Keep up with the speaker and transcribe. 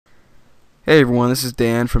Hey everyone, this is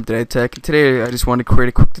Dan from DeadiTech, and today I just wanted to create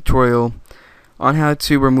a quick tutorial on how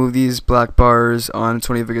to remove these black bars on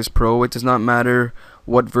Sony Vegas Pro. It does not matter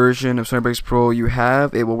what version of Sony Vegas Pro you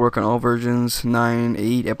have, it will work on all versions, 9,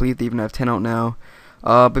 8, I believe they even have 10 out now.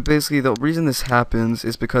 But basically the reason this happens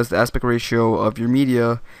is because the aspect ratio of your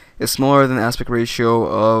media is smaller than the aspect ratio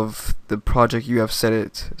of the project you have set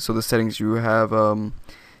it, so the settings you have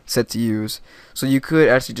set to use. So you could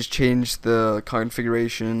actually just change the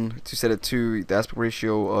configuration to set it to the aspect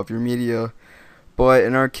ratio of your media, but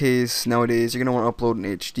in our case nowadays you're going to want to upload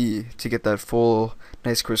in HD to get that full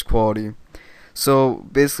nice crisp quality. So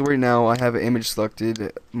basically right now I have an image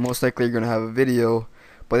selected. Most likely you're going to have a video,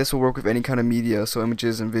 but this will work with any kind of media, so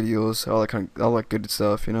images and videos, all that good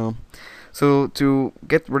stuff, you know. So to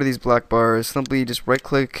get rid of these black bars, simply just right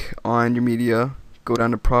click on your media, go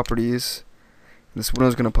down to properties. This window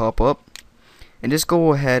is going to pop up, and just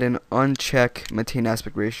go ahead and uncheck maintain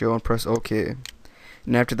aspect ratio and press OK.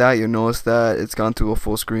 And after that you'll notice that it's gone to a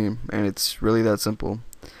full screen, and it's really that simple.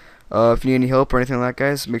 If you need any help or anything like that,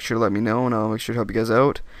 guys, make sure to let me know and I'll make sure to help you guys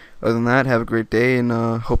out. Other than that, have a great day, and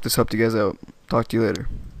hope this helped you guys out. Talk to you later.